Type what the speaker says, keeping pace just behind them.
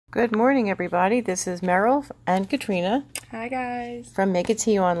Good morning, everybody. This is Meryl and Katrina Hi, guys. from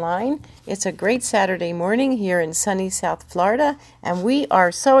MakeATeeOnline. It's a great Saturday morning here in sunny South Florida, and we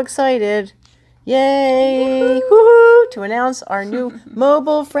are so excited, yay, woohoo, to announce our new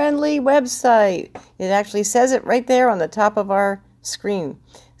mobile-friendly website. It actually says it right there on the top of our screen.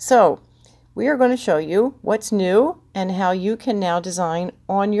 So, we are going to show you what's new and how you can now design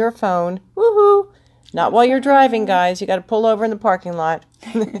on your phone. Woohoo! Not while you're driving, guys. You got to pull over in the parking lot.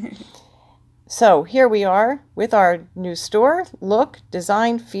 So here we are with our new store. Look,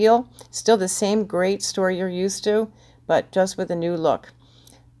 design, feel, still the same great store you're used to, but just with a new look.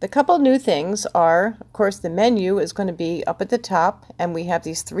 The couple new things are, of course, the menu is going to be up at the top, and we have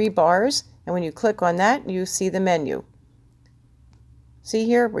these 3 bars, and when you click on that, you see the menu. See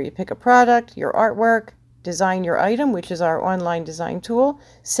here where you pick a product, your artwork, design your item, which is our online design tool,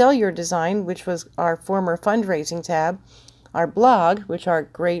 sell your design, which was our former fundraising tab, our blog, which are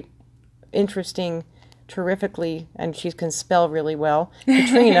great, interesting, terrifically, and she can spell really well.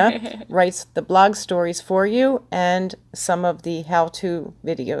 Katrina writes the blog stories for you and some of the how-to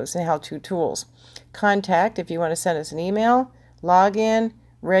videos and how-to tools. Contact if you want to send us an email, log in,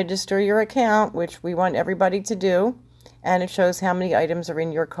 register your account, which we want everybody to do, and it shows how many items are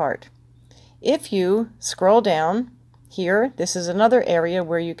in your cart. If you scroll down here, this is another area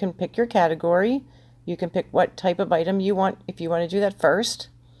where you can pick your category. You can pick what type of item you want if you want to do that first.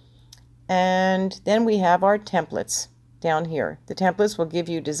 And then we have our templates down here. The templates will give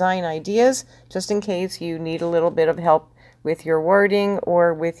you design ideas just in case you need a little bit of help with your wording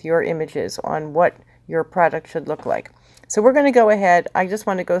or with your images on what your product should look like. So we're going to go ahead. I just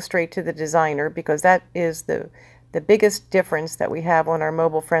want to go straight to the designer because that is the biggest difference that we have on our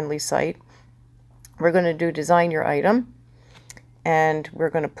mobile-friendly site. We're going to do design your item, and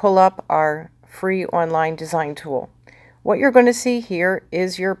we're going to pull up our free online design tool. What you're going to see here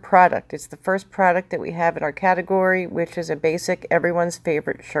is your product. It's the first product that we have in our category, which is a basic everyone's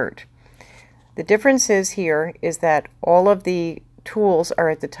favorite shirt. The difference is here is that all of the tools are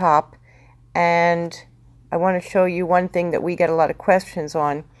at the top, and I want to show you one thing that we get a lot of questions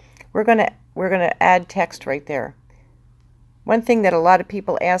on. We're going to add text right there. One thing that a lot of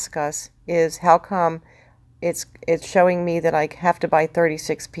people ask us is how come it's showing me that I have to buy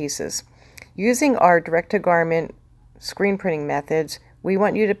 36 pieces. Using our direct-to-garment screen printing methods, we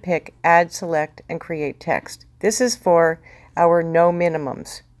want you to pick Add, Select, and Create Text. This is for our no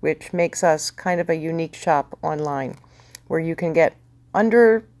minimums, which makes us kind of a unique shop online, where you can get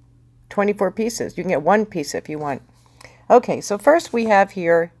under 24 pieces. You can get 1 piece if you want. Okay, so first we have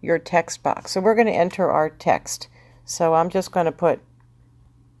here your text box. So we're going to enter our text. So I'm just going to put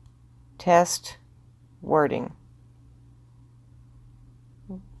test wording.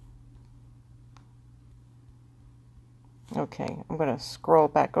 Okay, I'm going to scroll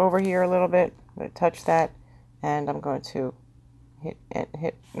back over here a little bit. I'm going to touch that, and I'm going to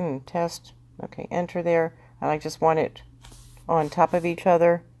hit test. Okay, enter there. And I just want it on top of each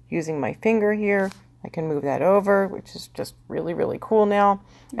other using my finger here. I can move that over, which is just really, really cool now.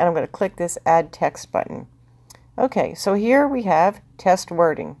 And I'm going to click this Add Text button. Okay, so here we have test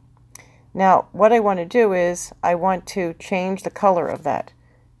wording. Now, what I want to do is I want to change the color of that.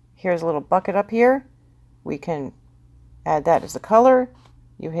 Here's a little bucket up here. We can add that as the color.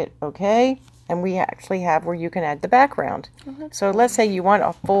 You hit OK, and we actually have where you can add the background. So let's say you want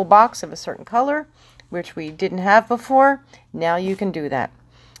a full box of a certain color, which we didn't have before. Now you can do that.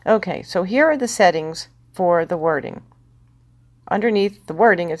 Okay, so here are the settings for the wording. Underneath the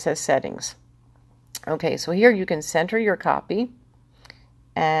wording, it says settings. Okay, so here you can center your copy,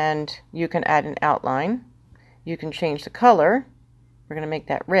 and you can add an outline. You can change the color. We're going to make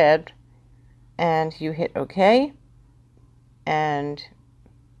that red, and you hit OK. And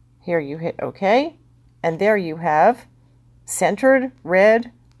here you hit OK, and there you have centered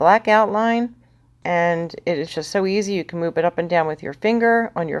red, black outline, and it is just so easy. You can move it up and down with your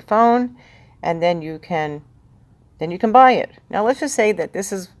finger on your phone, and then you can buy it. Now let's just say that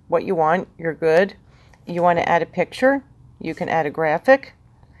this is what you want. You're good. You want to add a picture. You can add a graphic.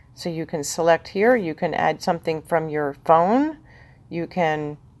 So you can select here. You can add something from your phone. You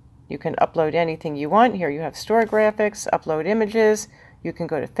can upload anything you want. Here you have store graphics, upload images. You can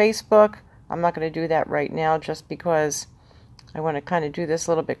go to Facebook. I'm not going to do that right now just because I want to kind of do this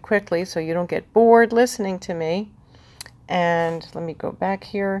a little bit quickly so you don't get bored listening to me. And let me go back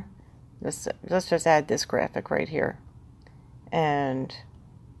here. Let's just add this graphic right here. And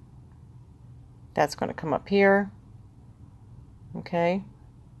that's going to come up here. Okay.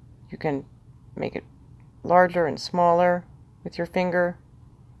 You can make it larger and smaller with your finger.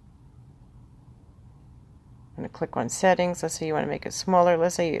 I'm going to click on settings. Let's say you want to make it smaller.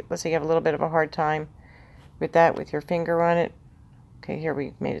 Let's say you have a little bit of a hard time with that with your finger on it. Okay, here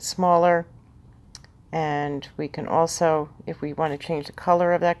we made it smaller. And we can also, if we want to change the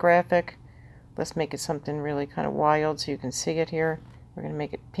color of that graphic, let's make it something really kind of wild so you can see it here. We're going to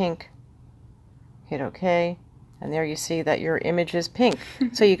make it pink. Hit OK. And there you see that your image is pink.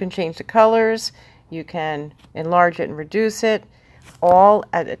 So you can change the colors, you can enlarge it and reduce it, all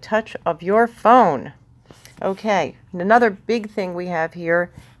at a touch of your phone. Okay, and another big thing we have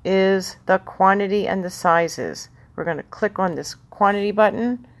here is the quantity and the sizes. We're going to click on this quantity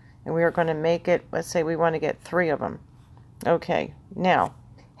button, and we are going to make it, let's say we want to get 3 of them. Okay, now,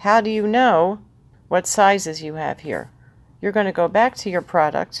 how do you know what sizes you have here? You're going to go back to your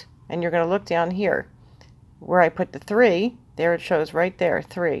product, and you're going to look down here. Where I put the 3, there it shows right there,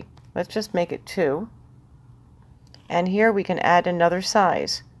 3. Let's just make it 2. And here we can add another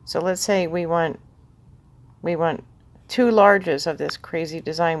size. So let's say we want 2 larges of this crazy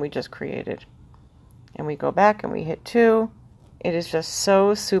design we just created. And we go back and we hit 2. It is just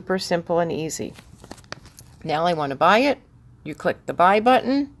so super simple and easy. Now I want to buy it. You click the buy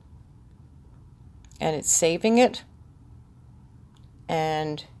button, and it's saving it.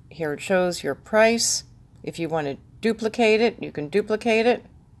 And here it shows your price. If you want to duplicate it, you can duplicate it.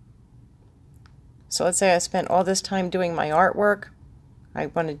 So let's say I spent all this time doing my artwork. I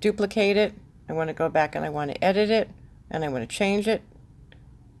want to duplicate it. I want to go back and I want to edit it, and I want to change it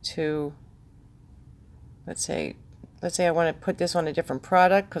to, let's say I want to put this on a different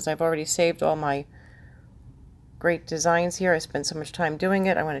product because I've already saved all my great designs here. I spent so much time doing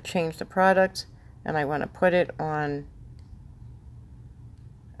it. I want to change the product, and I want to put it on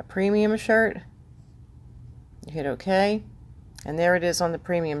a premium shirt. You hit OK, and there it is on the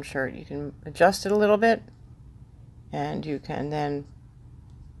premium shirt. You can adjust it a little bit, and you can then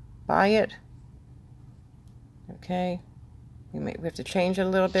buy it. Okay, we have to change it a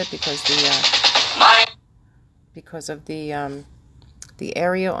little bit because of the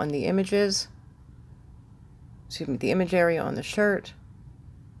area on the images. Excuse me, the image area on the shirt,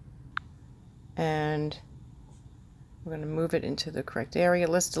 and we're going to move it into the correct area.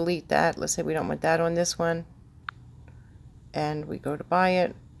 Let's delete that. Let's say we don't want that on this one. And we go to buy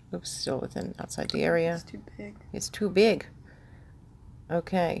it. Oops, still outside the area. It's too big. It's too big.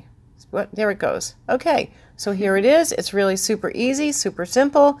 Okay. There it goes. Okay, so here it is. It's really super easy, super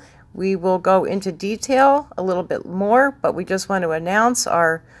simple. We will go into detail a little bit more, but we just want to announce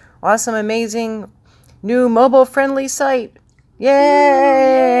our awesome, amazing, new mobile-friendly site.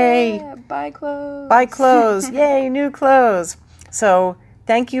 Yay! Yeah, buy clothes. Buy clothes. Yay, new clothes. So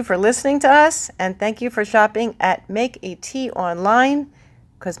thank you for listening to us, and thank you for shopping at MakeATeeOnline,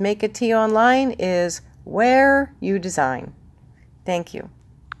 because MakeATeeOnline is where you design. Thank you.